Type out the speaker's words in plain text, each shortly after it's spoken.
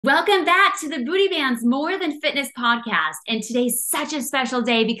Welcome back to the Booty Band's More Than Fitness podcast. And today's such a special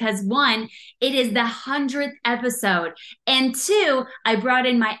day because one, it is the 100th episode. And two, I brought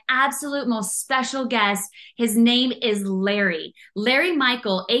in my absolute most special guest. His name is Larry. Larry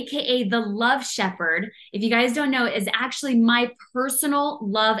Michael, AKA the Love Shepherd. If you guys don't know, is actually my personal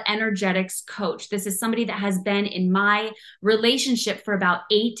love energetics coach. This is somebody that has been in my relationship for about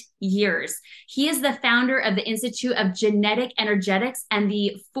 8 years. He is the founder of the Institute of Genetic Energetics and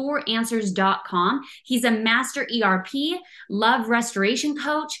the 4answers.com. He's a master ERP, love restoration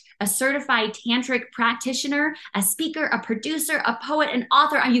coach, a certified tantric practitioner, a speaker, a producer, a poet, an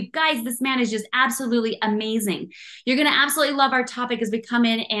author. And you guys, this man is just absolutely amazing. You're going to absolutely love our topic as we come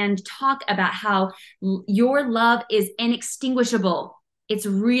in and talk about how your love is inextinguishable. It's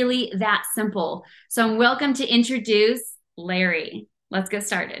really that simple. So I'm welcome to introduce Larry. Let's get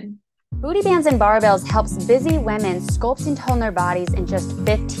started. Booty Bands and Barbells helps busy women sculpt and tone their bodies in just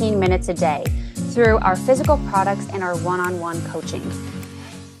 15 minutes a day through our physical products and our one-on-one coaching.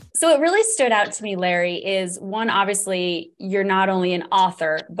 So what really stood out to me, Larry, is one, obviously, you're not only an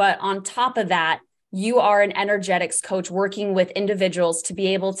author, but on top of that, you are an energetics coach working with individuals to be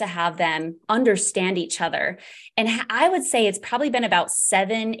able to have them understand each other. And I would say it's probably been about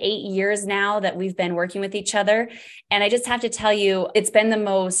 7-8 years now that we've been working with each other. And I just have to tell you, it's been the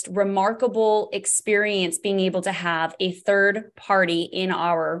most remarkable experience being able to have a third party in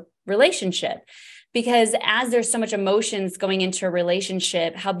our relationship. Because as there's so much emotions going into a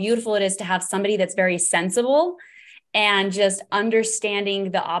relationship, how beautiful it is to have somebody that's very sensible and just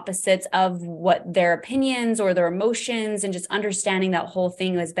understanding the opposites of what their opinions or their emotions, and just understanding that whole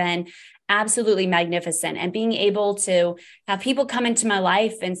thing has been absolutely magnificent. And being able to have people come into my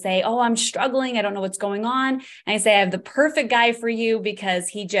life and say, oh, I'm struggling, I don't know what's going on. And I say, I have the perfect guy for you because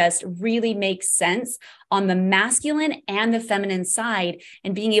he just really makes sense on the masculine and the feminine side,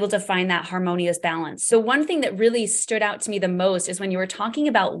 and being able to find that harmonious balance. So one thing that really stood out to me the most is when you were talking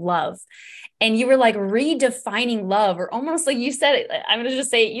about love. And you were like redefining love, or almost like you said, I'm going to just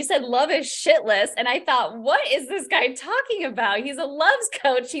say, you said love is shitless. And I thought, what is this guy talking about? He's a loves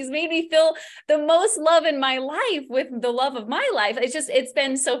coach. He's made me feel the most love in my life with the love of my life. It's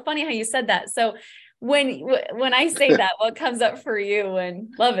been so funny how you said that. So when I say that, what comes up for you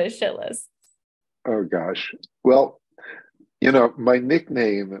when love is shitless? Oh, gosh. Well, my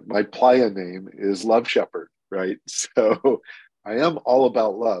nickname, my playa name is Love Shepherd, right? So I am all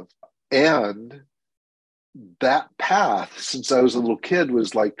about love. And that path, since I was a little kid,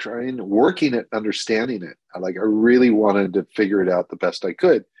 was like working at understanding it. I really wanted to figure it out the best I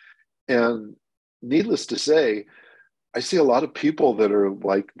could. And needless to say, I see a lot of people that are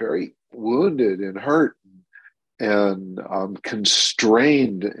like very wounded and hurt and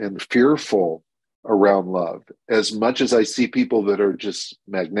constrained and fearful around love, as much as I see people that are just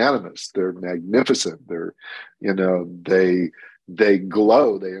magnanimous. They're magnificent. They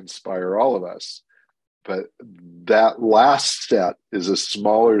glow, they inspire all of us. But that last set is a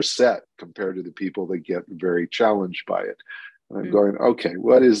smaller set compared to the people that get very challenged by it. And I'm going, okay,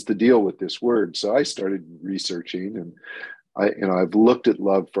 what is the deal with this word? So I started researching, and I've looked at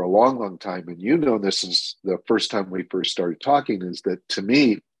love for a long, long time. And this is the first time we first started talking, is that to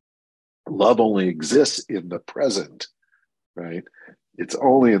me, love only exists in the present, right? It's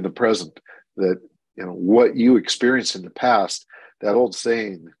only in the present that, what you experienced in the past, that old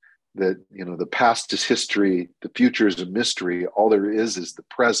saying that, the past is history, the future is a mystery, all there is the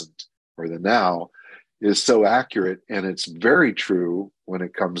present or the now, is so accurate. And it's very true when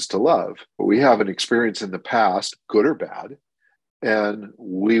it comes to love. But we have an experience in the past, good or bad, and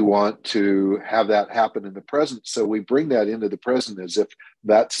we want to have that happen in the present. So we bring that into the present as if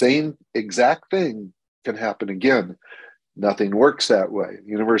that same exact thing can happen again. Nothing works that way. The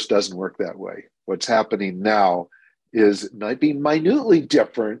universe doesn't work that way. What's happening now might be minutely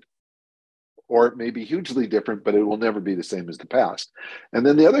different, or it may be hugely different, but it will never be the same as the past. And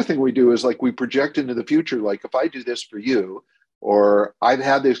then the other thing we do is we project into the future. Like, if I do this for you, or I've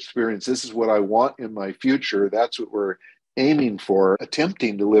had this experience, this is what I want in my future. That's what we're aiming for,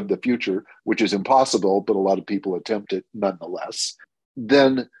 attempting to live the future, which is impossible, but a lot of people attempt it nonetheless.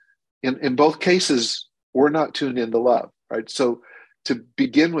 Then in both cases, we're not tuned into love, right? So to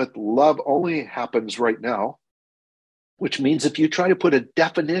begin with, love only happens right now, which means if you try to put a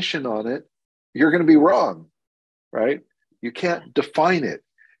definition on it, you're going to be wrong, right? You can't define it.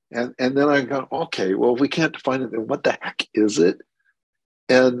 And then I go, okay, well, if we can't define it, then what the heck is it?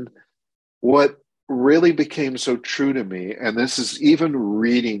 And what really became so true to me, and this is even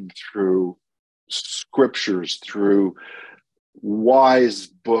reading through scriptures, through wise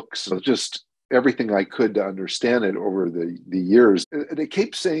books, just everything I could to understand it over the years. And it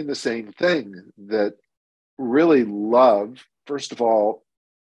keeps saying the same thing, that really love, first of all,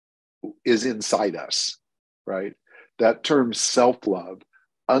 is inside us, right? That term self-love,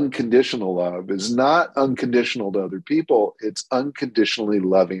 unconditional love, is not unconditional to other people. It's unconditionally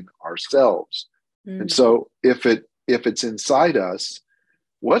loving ourselves. And so if it's inside us,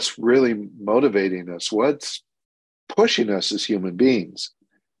 what's really motivating us? What's pushing us as human beings?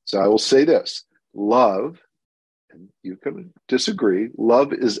 So I will say this: love, and you can disagree,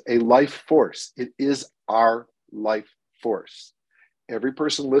 love is a life force. It is our life force. Every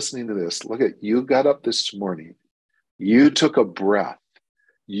person listening to this, look at, you got up this morning, you took a breath,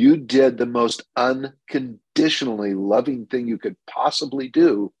 you did the most unconditionally loving thing you could possibly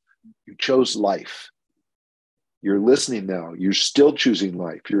do. You chose life. You're listening now. You're still choosing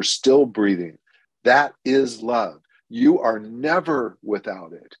life. You're still breathing. That is love. You are never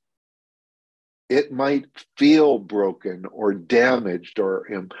without it. It might feel broken or damaged or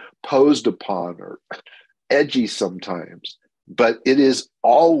imposed upon or edgy sometimes, but it is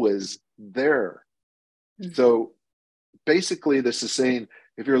always there. Mm-hmm. So basically, this is saying,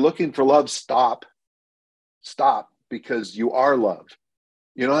 if you're looking for love, stop, because you are love.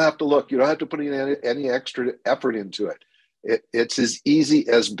 You don't have to look. You don't have to put any extra effort into it. It's as easy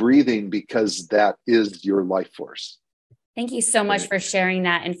as breathing, because that is your life force. Thank you so much for sharing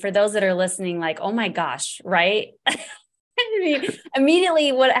that. And for those that are listening, like, oh my gosh, right? I mean,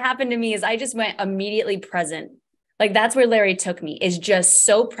 immediately what happened to me is I just went immediately present. Like, that's where Larry took me, is just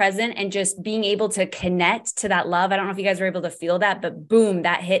so present and just being able to connect to that love. I don't know if you guys were able to feel that, but boom,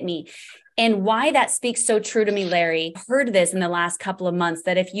 that hit me. And why that speaks so true to me, Larry, I heard this in the last couple of months,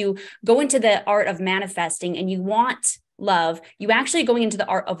 that if you go into the art of manifesting and you want love, you actually going into the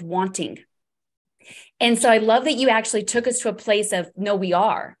art of wanting. And so I love that you actually took us to a place of, no, we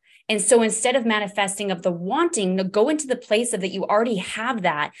are. And so instead of manifesting of the wanting, go into the place of that you already have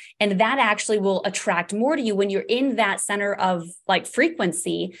that. And that actually will attract more to you when you're in that center of like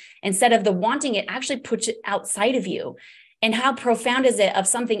frequency. Instead of the wanting, it actually puts it outside of you. And how profound is it of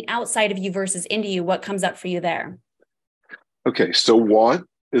something outside of you versus into you? What comes up for you there? Okay, so want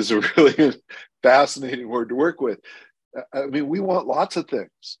is a really fascinating word to work with. I mean, we want lots of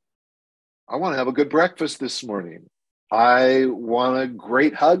things. I want to have a good breakfast this morning. I want a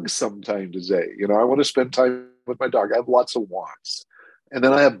great hug sometime today. You know, I want to spend time with my dog. I have lots of wants. And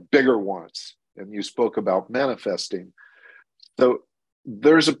then I have bigger wants. And you spoke about manifesting. So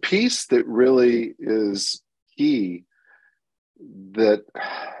there's a piece that really is key that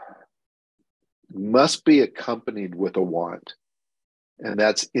must be accompanied with a want, and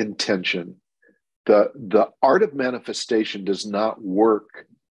that's intention. The art of manifestation does not work,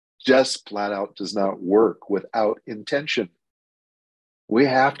 just flat out does not work without intention. We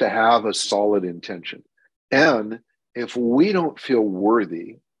have to have a solid intention. And if we don't feel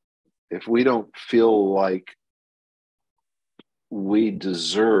worthy, if we don't feel like we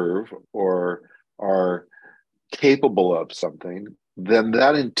deserve or are capable of something, then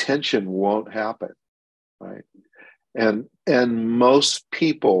that intention won't happen, right? And most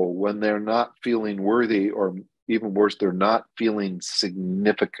people, when they're not feeling worthy, or even worse, they're not feeling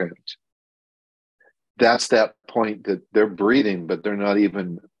significant, that's that point that they're breathing, but they're not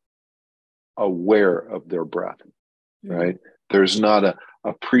even aware of their breath, right? There's not an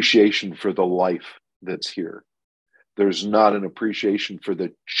appreciation for the life that's here. There's not an appreciation for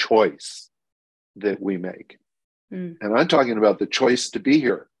the choice that we make. And I'm talking about the choice to be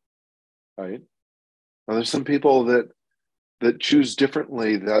here, right? Now, there's some people that choose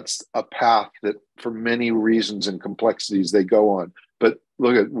differently. That's a path that, for many reasons and complexities, they go on. But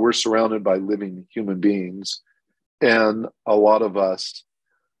look, we're surrounded by living human beings, and a lot of us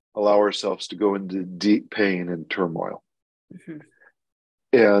allow ourselves to go into deep pain and turmoil.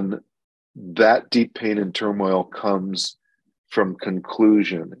 And that deep pain and turmoil comes from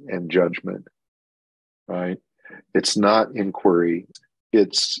conclusion and judgment, right? It's not inquiry.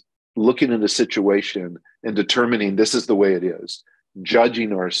 It's looking at a situation and determining this is the way it is,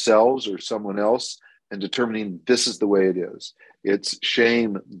 judging ourselves or someone else and determining this is the way it is. It's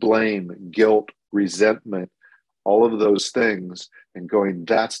shame, blame, guilt, resentment, all of those things, and going,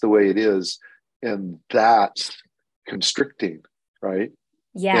 that's the way it is. And that's constricting, right?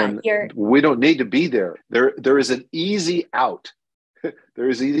 Yeah. And we don't need to be there. There is an easy out. There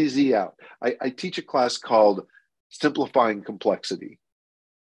is an easy out. I teach a class called Simplifying Complexity,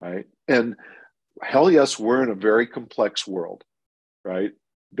 right? And hell yes, we're in a very complex world, right?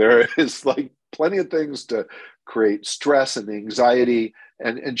 There is like plenty of things to create stress and anxiety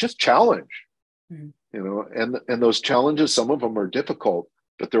and just challenge, you know, and those challenges, some of them are difficult,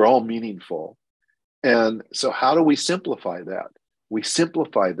 but they're all meaningful. And so how do we simplify that? We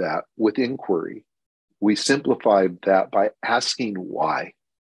simplify that with inquiry. We simplify that by asking why,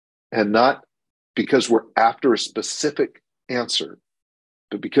 and not because we're after a specific answer,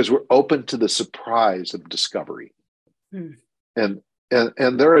 but because we're open to the surprise of discovery. Hmm. And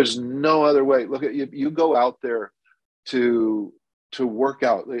there is no other way. Look at you go out there to work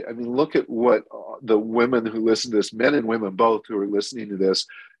out. I mean, look at what the women who listen to this, men and women both who are listening to this,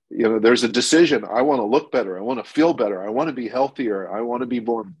 there's a decision. I want to look better. I want to feel better. I want to be healthier. I want to be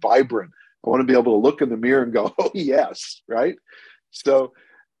more vibrant. I want to be able to look in the mirror and go, oh, yes, right? So,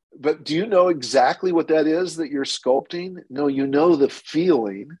 but do you know exactly what that is that you're sculpting? No, you know the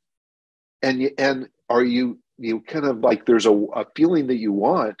feeling. And are you kind of like there's a feeling that you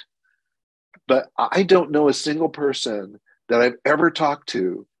want, but I don't know a single person that I've ever talked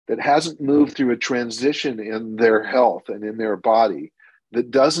to that hasn't moved through a transition in their health and in their body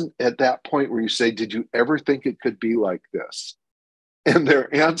that doesn't, at that point where you say, did you ever think it could be like this? And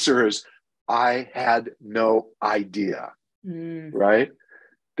their answer is, I had no idea, right?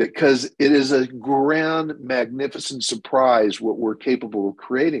 Because it is a grand, magnificent surprise what we're capable of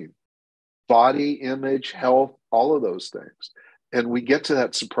creating. Body, image, health, all of those things. And we get to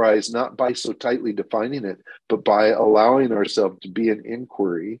that surprise not by so tightly defining it, but by allowing ourselves to be in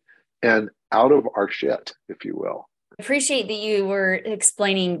inquiry and out of our shit, if you will. I appreciate that you were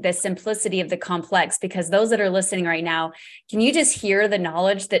explaining the simplicity of the complex, because those that are listening right now, can you just hear the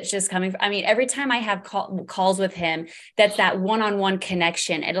knowledge that's just coming? I mean, every time I have calls with him, that's that one-on-one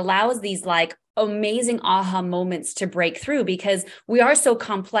connection. It allows these like amazing aha moments to break through, because we are so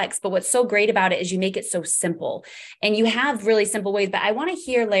complex, but what's so great about it is you make it so simple, and you have really simple ways. But I want to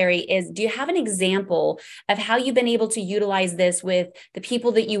hear, Larry, do you have an example of how you've been able to utilize this with the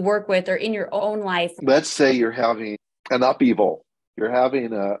people that you work with or in your own life? Let's say you're having an upheaval. You're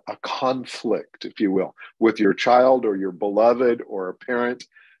having a conflict, if you will, with your child or your beloved or a parent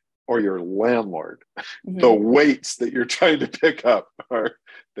or your landlord. Mm-hmm. The weights that you're trying to pick up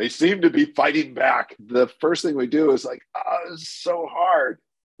they seem to be fighting back. The first thing we do is like, oh, it's so hard.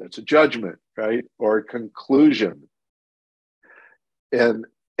 That's a judgment, right? Or a conclusion. And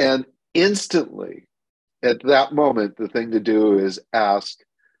instantly at that moment, the thing to do is ask,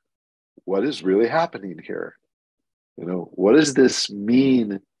 what is really happening here? What does this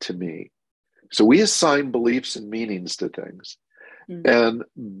mean to me? So we assign beliefs and meanings to things. Mm-hmm.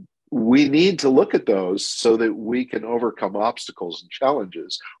 And we need to look at those so that we can overcome obstacles and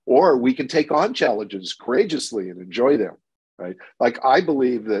challenges, or we can take on challenges courageously and enjoy them, right? Like, I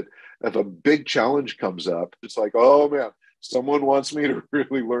believe that if a big challenge comes up, it's like, oh man, someone wants me to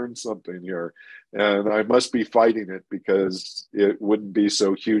really learn something here, and I must be fighting it because it wouldn't be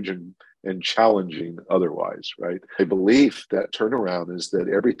so huge and challenging otherwise, right? I believe that turnaround is that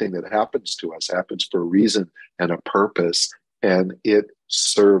everything that happens to us happens for a reason and a purpose, and it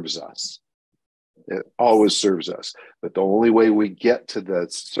serves us. It always serves us. But the only way we get to the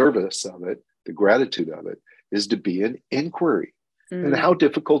service of it, the gratitude of it, is to be in inquiry. Mm. And how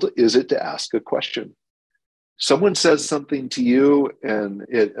difficult is it to ask a question? Someone says something to you and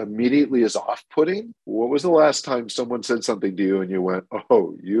it immediately is off-putting. What was the last time someone said something to you and you went,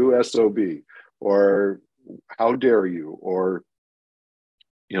 oh, you SOB, or how dare you, or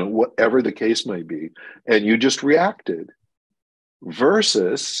whatever the case may be, and you just reacted,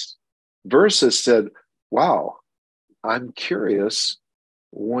 versus said, wow, I'm curious,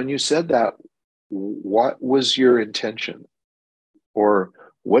 when you said that, what was your intention? Or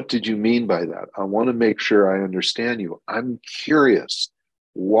what did you mean by that? I want to make sure I understand you. I'm curious.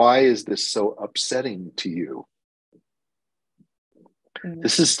 Why is this so upsetting to you? Mm-hmm.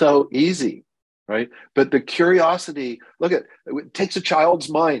 This is so easy, right? But the curiosity, it takes a child's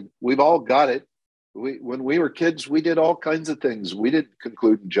mind. We've all got it. When we were kids, we did all kinds of things. We didn't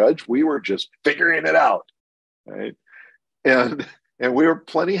conclude and judge. We were just figuring it out, right? And we were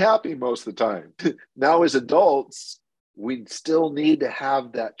plenty happy most of the time. Now, as adults, we still need to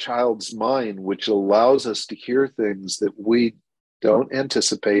have that child's mind, which allows us to hear things that we don't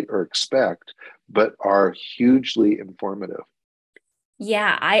anticipate or expect, but are hugely informative.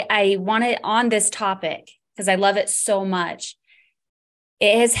 Yeah, I want it on this topic because I love it so much.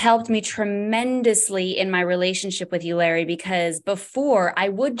 It has helped me tremendously in my relationship with you, Larry, because before I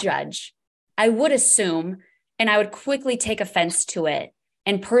would judge, I would assume, and I would quickly take offense to it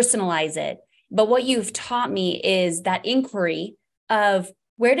and personalize it. But what you've taught me is that inquiry of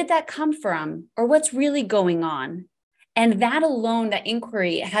where did that come from, or what's really going on? And that alone, that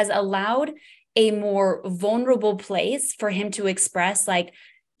inquiry, has allowed a more vulnerable place for him to express, like,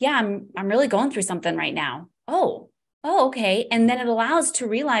 yeah, I'm really going through something right now. Oh, Oh, okay. And then it allows to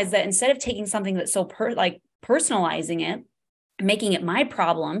realize that instead of taking something that's so personalizing it, making it my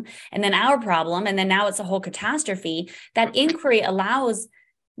problem and then our problem, and then now it's a whole catastrophe, that inquiry allows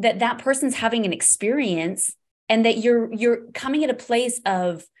that person's having an experience, and that you're coming at a place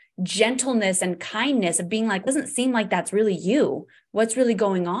of gentleness and kindness, of being like, doesn't seem like that's really you. What's really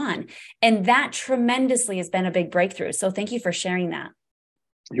going on? And that tremendously has been a big breakthrough. So thank you for sharing that.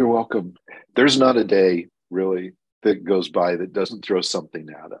 You're welcome. There's not a day really that goes by that doesn't throw something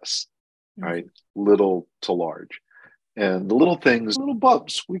at us, right? Little to large. And the little things, little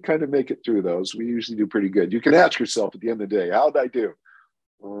bumps, we kind of make it through those. We usually do pretty good. You can ask yourself at the end of the day, how did I do?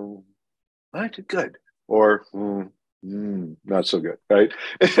 I did good. Or not so good, right?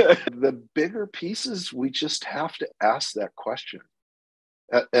 The bigger pieces, we just have to ask that question.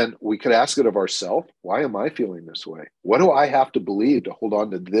 And we could ask it of ourselves. Why am I feeling this way? What do I have to believe to hold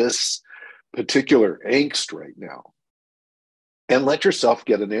on to this particular angst right now? And let yourself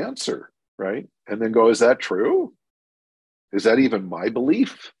get an answer, right? And then go, is that true? Is that even my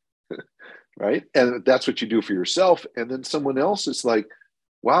belief? Right? And that's what you do for yourself. And then someone else is like,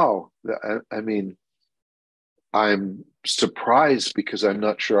 wow, I mean, I'm surprised because I'm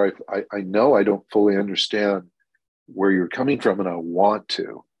not sure. I know I don't fully understand where you're coming from, and I want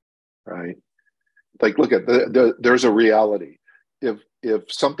to, right? Like, look at there's a reality.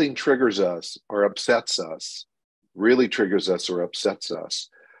 If something triggers us or upsets us, really triggers us or upsets us,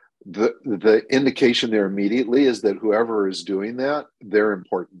 the indication there immediately is that whoever is doing that, they're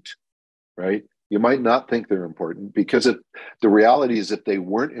important, right? You might not think they're important, because if the reality is, if they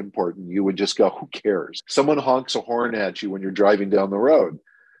weren't important, you would just go, who cares? Someone honks a horn at you when you're driving down the road.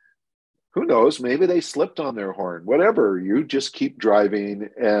 Who knows? Maybe they slipped on their horn, whatever. You just keep driving,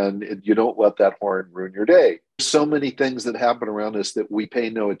 and you don't let that horn ruin your day. So many things that happen around us that we pay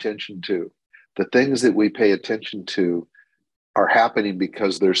no attention to. The things that we pay attention to are happening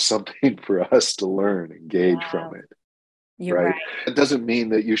because there's something for us to learn, engage from it. You're right. It doesn't mean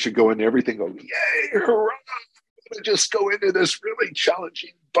that you should go into everything, go, yay, hurrah, I'm gonna just go into this really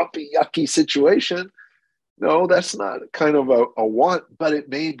challenging, bumpy, yucky situation. No, that's not kind of a want, but it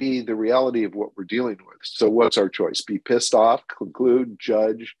may be the reality of what we're dealing with. So what's our choice? Be pissed off, conclude,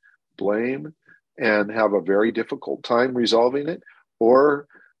 judge, blame, and have a very difficult time resolving it, or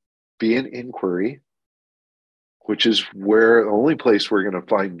be in inquiry, which is where the only place we're going to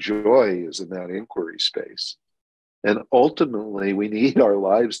find joy is in that inquiry space. And ultimately, we need our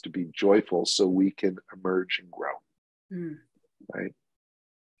lives to be joyful so we can emerge and grow, right?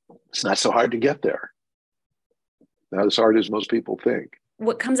 It's not so hard to get there. Not as hard as most people think.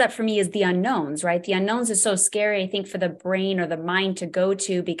 What comes up for me is the unknowns, right? The unknowns is so scary, I think, for the brain or the mind to go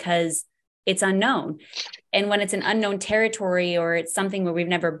to, because it's unknown. And when it's an unknown territory, or it's something where we've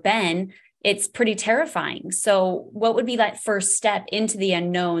never been, it's pretty terrifying. So what would be that first step into the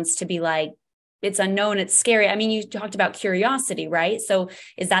unknowns to be like, it's unknown, it's scary? I mean, you talked about curiosity, right? So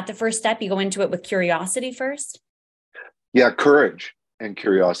is that the first step? You go into it with curiosity first? Yeah, courage and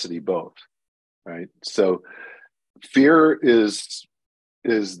curiosity both, right? So fear is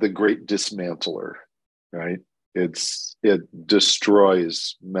the great dismantler, right? It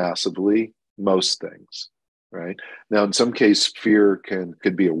destroys massively most things, right? Now, in some case, fear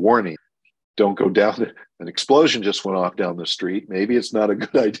could be a warning. Don't go down. An explosion just went off down the street. Maybe it's not a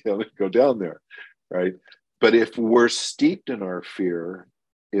good idea to go down there, right? But if we're steeped in our fear,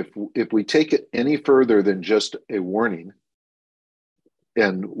 if we take it any further than just a warning,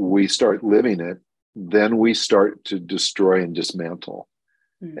 and we start living it, then we start to destroy and dismantle.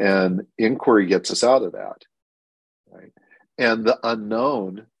 And inquiry gets us out of that, right? And the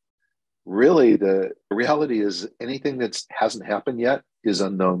unknown, really, the reality is anything that hasn't happened yet is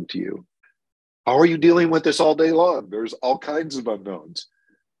unknown to you. How are you dealing with this all day long? There's all kinds of unknowns.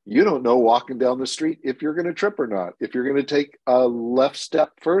 You don't know walking down the street if you're going to trip or not, if you're going to take a left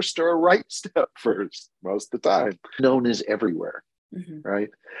step first or a right step first, most of the time. Unknown is everywhere, right?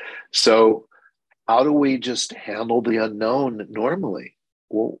 So how do we just handle the unknown normally?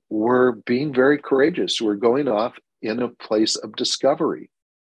 Well, we're being very courageous. We're going off in a place of discovery.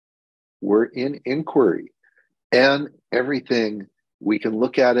 We're in inquiry. And everything, we can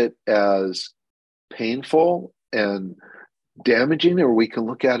look at it as painful and damaging, or we can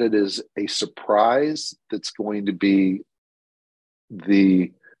look at it as a surprise that's going to be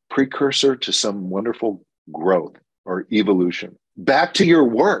the precursor to some wonderful growth or evolution. Back to your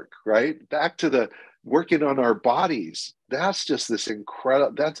work, right? Back to the working on our bodies. That's just this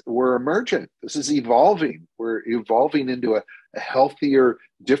incredible, we're emergent. This is evolving. We're evolving into a healthier,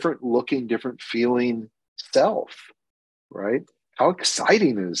 different looking, different feeling self, right? How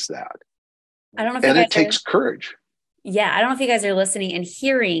exciting is that? I don't know if and it takes courage. Yeah, I don't know if you guys are listening and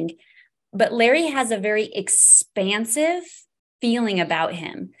hearing, but Larry has a very expansive feeling about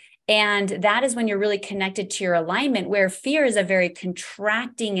him. And that is when you're really connected to your alignment, where fear is a very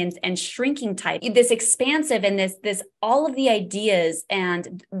contracting and shrinking type. This expansive and this all of the ideas,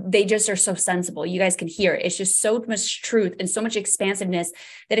 and they just are so sensible. You guys can hear it. It's just so much truth and so much expansiveness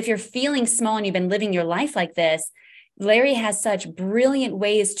that if you're feeling small and you've been living your life like this, Larry has such brilliant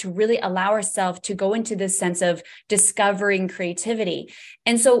ways to really allow ourselves to go into this sense of discovering creativity.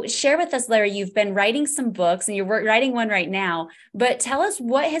 And so share with us, Larry, you've been writing some books and you're writing one right now, but tell us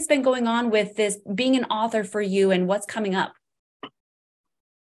what has been going on with this being an author for you and what's coming up.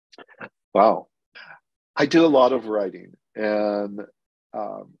 Wow. I do a lot of writing, and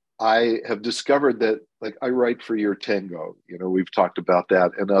I have discovered that, like, I write for Your Tango. We've talked about that,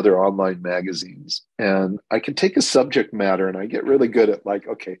 and other online magazines. And I can take a subject matter and I get really good at, like,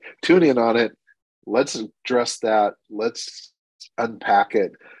 okay, tune in on it. Let's address that. Let's unpack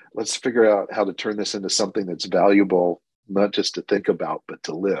it. Let's figure out how to turn this into something that's valuable, not just to think about, but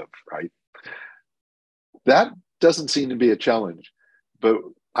to live, right? That doesn't seem to be a challenge, but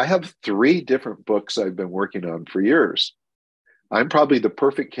I have 3 different books I've been working on for years. I'm probably the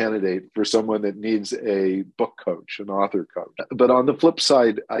perfect candidate for someone that needs a book coach, an author coach. But on the flip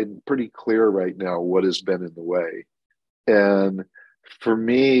side, I'm pretty clear right now what has been in the way. And for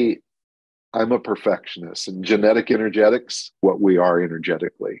me, I'm a perfectionist, and genetic energetics, what we are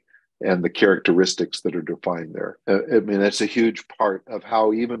energetically, and the characteristics that are defined there. I mean, it's a huge part of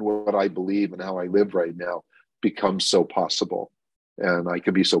how even what I believe and how I live right now becomes so possible. And I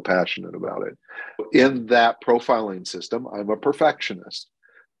can be so passionate about it. In that profiling system, I'm a perfectionist.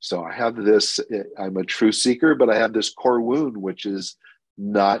 So I have this, I'm a truth seeker, but I have this core wound, which is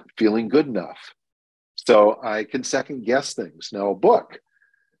not feeling good enough. So I can second guess things. Now, a book,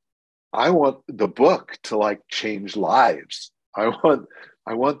 I want the book to, like, change lives. I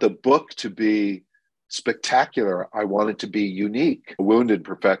want the book to be spectacular. I want it to be unique. A wounded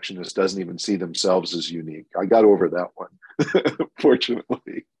perfectionist doesn't even see themselves as unique. I got over that one,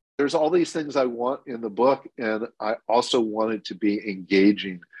 fortunately. There's all these things I want in the book, and I also want it to be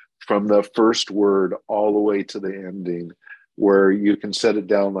engaging from the first word all the way to the ending, where you can set it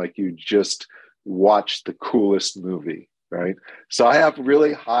down like you just watched the coolest movie, right? So I have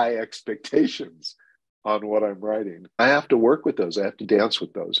really high expectations on what I'm writing. I have to work with those. I have to dance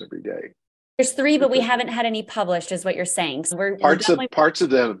with those every day. There's 3, but we haven't had any published, is what you're saying. So we're parts of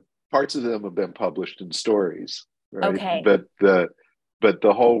them have been published in stories, right? Okay. But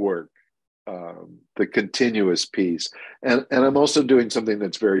the whole work, the continuous piece, and I'm also doing something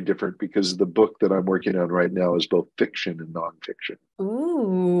that's very different, because the book that I'm working on right now is both fiction and nonfiction.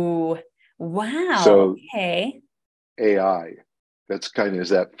 Ooh, wow. So okay. AI, that's kind of, is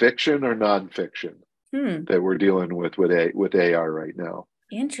that fiction or nonfiction that we're dealing with AI right now?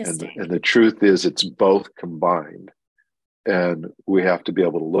 Interesting. And the truth is, it's both combined, and we have to be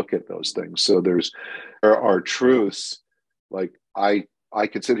able to look at those things. So there are truths, like I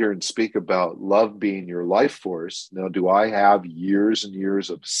could sit here and speak about love being your life force. Now, do I have years and years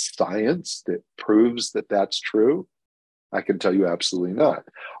of science that proves that that's true? I can tell you absolutely not.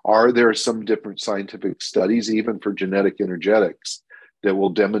 Are there some different scientific studies, even for genetic energetics, that will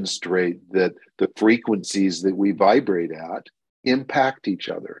demonstrate that the frequencies that we vibrate at impact each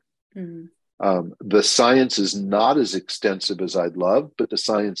other? The science is not as extensive as I'd love, but the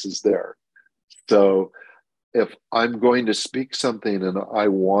science is there. So if I'm going to speak something and I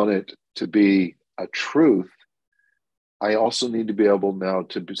want it to be a truth, I also need to be able now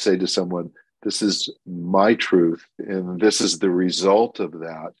to say to someone, this is my truth, and this is the result of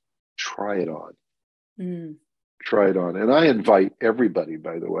that. Try it on. Try it on. And I invite everybody,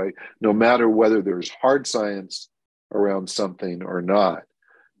 by the way, no matter whether there's hard science around something or not,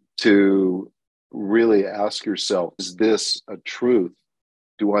 to really ask yourself, is this a truth?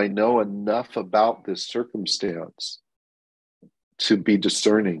 Do I know enough about this circumstance to be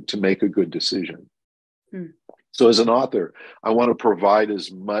discerning, to make a good decision? So as an author, I want to provide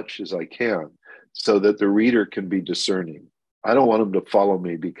as much as I can so that the reader can be discerning. I don't want them to follow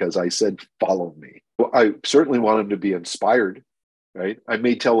me because I said, follow me. Well, I certainly want them to be inspired, right? I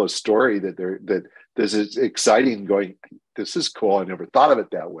may tell a story that this is exciting, going, this is cool. I never thought of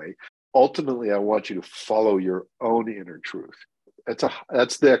it that way. Ultimately, I want you to follow your own inner truth.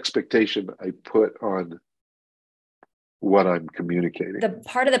 That's the expectation I put on what I'm communicating. The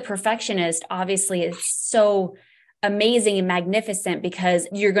part of the perfectionist, obviously, is so amazing and magnificent because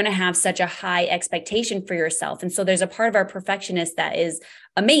you're going to have such a high expectation for yourself. And so there's a part of our perfectionist that is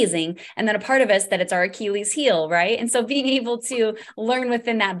amazing. And then a part of us that it's our Achilles heel, right? And so being able to learn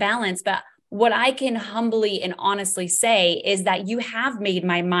within that balance. But what I can humbly and honestly say is that you have made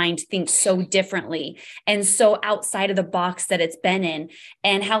my mind think so differently and so outside of the box that it's been in,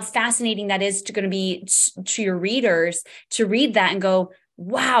 and how fascinating that is going to be to your readers to read that and go,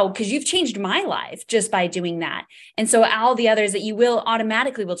 wow, because you've changed my life just by doing that. And so all the others that you will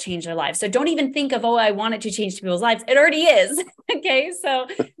automatically will change their lives. So don't even think of, oh, I want it to change people's lives. It already is. Okay. So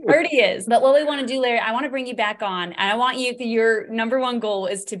it already is. But what we want to do, Larry, I want to bring you back on, and I want you, your number one goal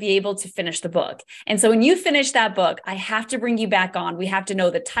is to be able to finish the book. And so when you finish that book, I have to bring you back on. We have to know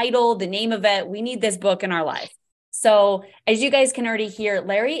the title, the name of it. We need this book in our life. So as you guys can already hear,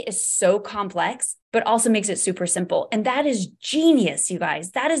 Larry is so complex, but also makes it super simple. And that is genius, you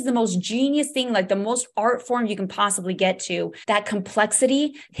guys. That is the most genius thing, like the most art form you can possibly get to. That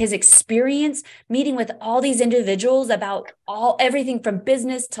complexity, his experience, meeting with all these individuals about everything from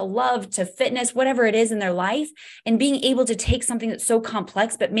business to love to fitness, whatever it is in their life, and being able to take something that's so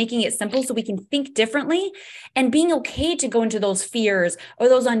complex, but making it simple so we can think differently, and being okay to go into those fears or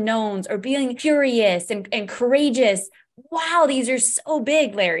those unknowns, or being curious and courageous. Wow, these are so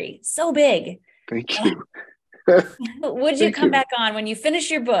big, Larry, so big. Thank you. Would you come back on when you finish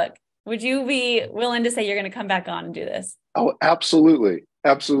your book? Would you be willing to say you're going to come back on and do this? Oh, absolutely.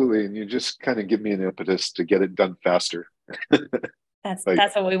 Absolutely. And you just kind of give me an impetus to get it done faster. That's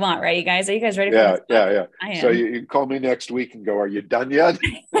what we want, right, you guys? Are you guys ready for this? Yeah. I am. So you call me next week and go, are you done yet?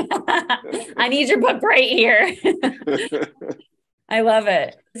 I need your book right here. I love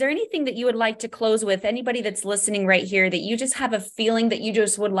it. Is there anything that you would like to close with? Anybody that's listening right here that you just have a feeling that you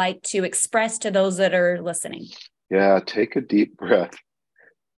just would like to express to those that are listening? Yeah, take a deep breath.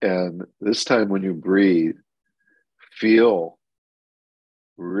 And this time when you breathe,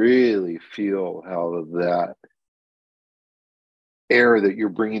 really feel how that air that you're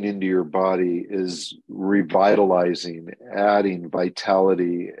bringing into your body is revitalizing, adding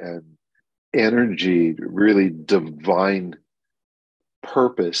vitality and energy, really divine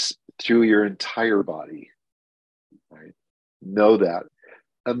purpose through your entire body. Right? Know that.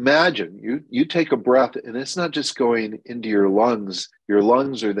 Imagine you take a breath, and it's not just going into your lungs. Your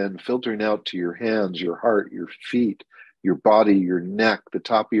lungs are then filtering out to your hands, your heart, your feet, your body, your neck, the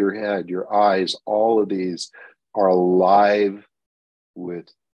top of your head, your eyes. All of these are alive with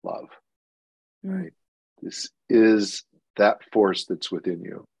love. Right? This is that force that's within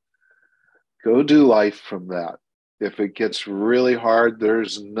you. Go do life from that. If it gets really hard,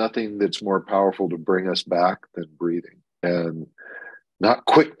 there's nothing that's more powerful to bring us back than breathing. And not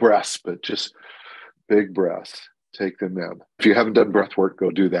quick breaths, but just big breaths. Take them in. If you haven't done breath work,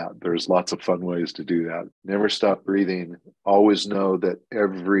 go do that. There's lots of fun ways to do that. Never stop breathing. Always know that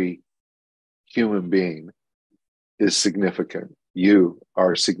every human being is significant. You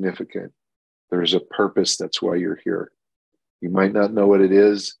are significant. There's a purpose. That's why you're here. You might not know what it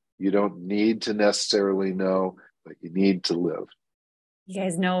is. You don't need to necessarily know, but you need to live. You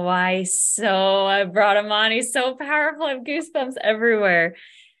guys know why. So I brought him on. He's so powerful. I have goosebumps everywhere.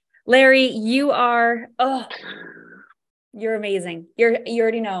 Larry, you are, you're amazing. You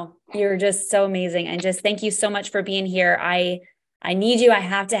already know. You're just so amazing. And just thank you so much for being here. I need you. I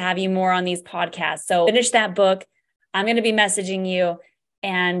have to have you more on these podcasts. So finish that book. I'm going to be messaging you.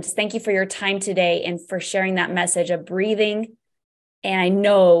 And thank you for your time today and for sharing that message of breathing. And I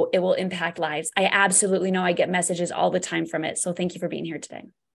know it will impact lives. I absolutely know. I get messages all the time from it. So thank you for being here today.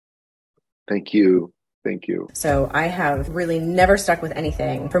 Thank you. Thank you. So I have really never stuck with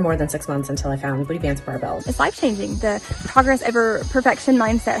anything for more than 6 months until I found Booty Bands Barbells. It's life-changing. The progress over perfection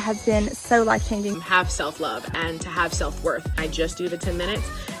mindset has been so life-changing. Have self-love and to have self-worth. I just do the 10 minutes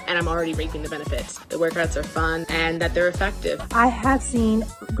and I'm already reaping the benefits. The workouts are fun and that they're effective. I have seen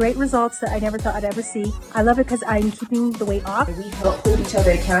great results that I never thought I'd ever see. I love it because I'm keeping the weight off. We help hold each other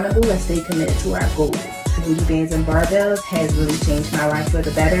accountable and stay committed to our goals. Booty Bands and Barbells has really changed my life for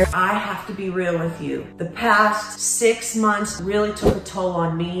the better. I have to be real with you. The past 6 months really took a toll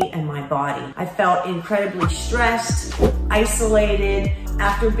on me and my body. I felt incredibly stressed, isolated.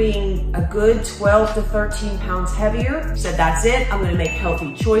 After being a good 12 to 13 pounds heavier, said that's it, I'm gonna make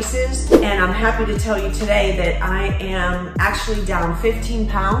healthy choices. And I'm happy to tell you today that I am actually down 15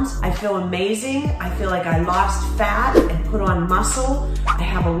 pounds. I feel amazing. I feel like I lost fat and put on muscle. I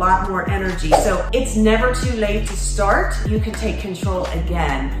have a lot more energy. So it's never too late to start. You can take control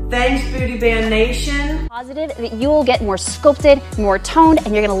again. Thanks, Booty Band Nation. Positive that you will get more sculpted, more toned,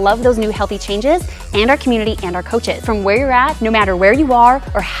 and you're gonna love those new healthy changes and our community and our coaches. From where you're at, no matter where you are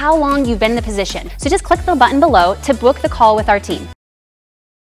or how long you've been in the position. So just click the button below to book the call with our team.